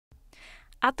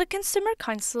At the Consumer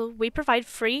Council, we provide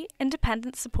free,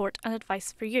 independent support and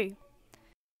advice for you.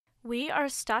 We are a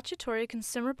statutory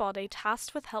consumer body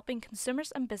tasked with helping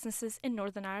consumers and businesses in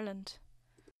Northern Ireland.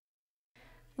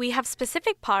 We have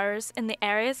specific powers in the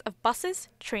areas of buses,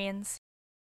 trains,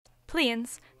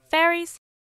 planes, ferries,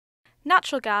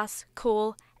 natural gas,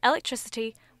 coal,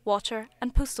 electricity, water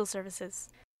and postal services.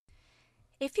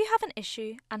 If you have an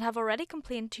issue and have already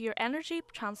complained to your energy,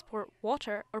 transport,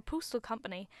 water or postal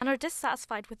company and are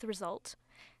dissatisfied with the result,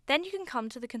 then you can come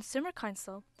to the Consumer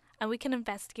Council and we can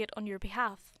investigate on your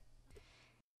behalf.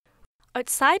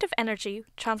 Outside of energy,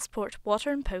 transport, water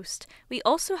and post, we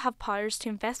also have powers to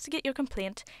investigate your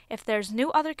complaint if there is no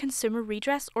other consumer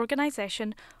redress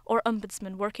organisation or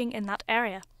ombudsman working in that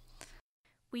area.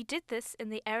 We did this in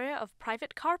the area of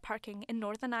private car parking in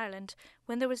Northern Ireland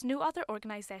when there was no other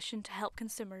organisation to help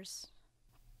consumers.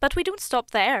 But we don't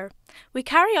stop there. We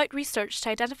carry out research to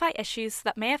identify issues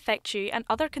that may affect you and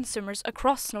other consumers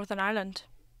across Northern Ireland.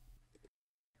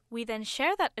 We then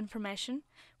share that information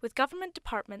with government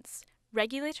departments,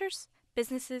 regulators,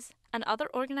 businesses and other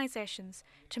organisations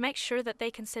to make sure that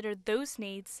they consider those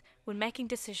needs when making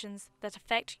decisions that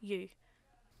affect you.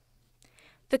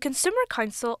 The Consumer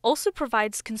Council also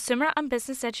provides consumer and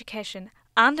business education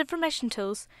and information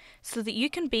tools so that you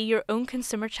can be your own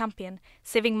consumer champion,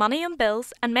 saving money on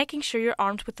bills and making sure you're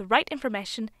armed with the right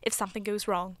information if something goes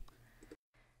wrong.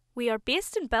 We are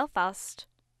based in Belfast,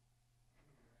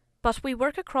 but we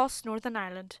work across Northern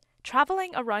Ireland,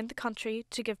 travelling around the country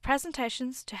to give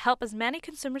presentations to help as many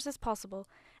consumers as possible,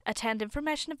 attend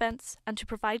information events and to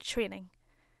provide training.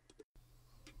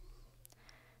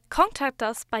 Contact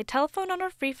us by telephone on our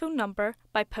free phone number,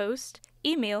 by post,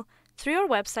 email, through our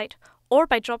website or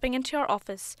by dropping into our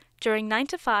office during 9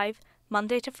 to 5,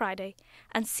 Monday to Friday,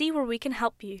 and see where we can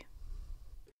help you.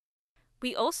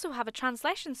 We also have a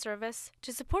translation service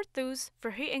to support those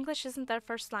for who English isn't their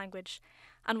first language,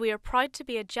 and we are proud to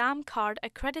be a JAM card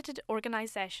accredited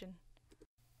organisation.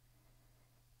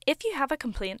 If you have a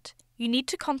complaint, you need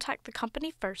to contact the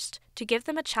company first to give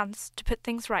them a chance to put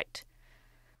things right.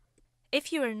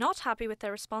 If you are not happy with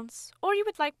their response, or you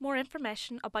would like more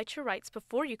information about your rights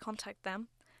before you contact them,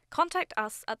 contact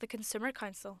us at the Consumer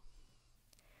Council.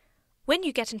 When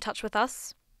you get in touch with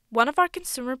us, one of our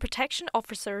consumer protection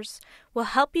officers will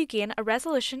help you gain a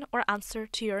resolution or answer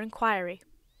to your inquiry.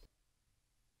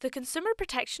 The consumer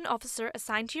protection officer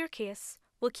assigned to your case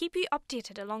will keep you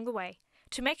updated along the way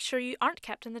to make sure you aren't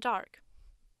kept in the dark.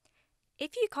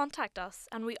 If you contact us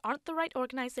and we aren't the right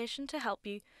organisation to help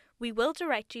you, we will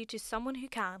direct you to someone who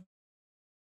can.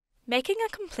 Making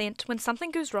a complaint when something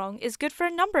goes wrong is good for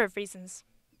a number of reasons.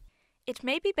 It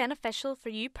may be beneficial for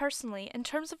you personally in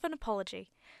terms of an apology,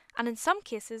 and in some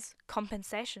cases,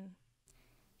 compensation.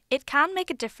 It can make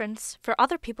a difference for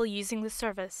other people using the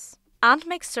service, and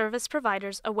make service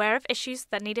providers aware of issues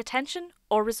that need attention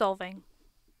or resolving.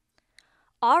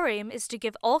 Our aim is to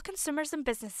give all consumers and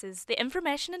businesses the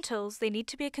information and tools they need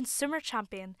to be a consumer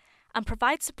champion and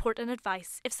provide support and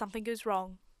advice if something goes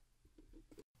wrong.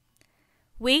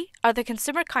 We are the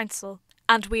Consumer Council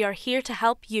and we are here to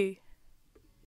help you.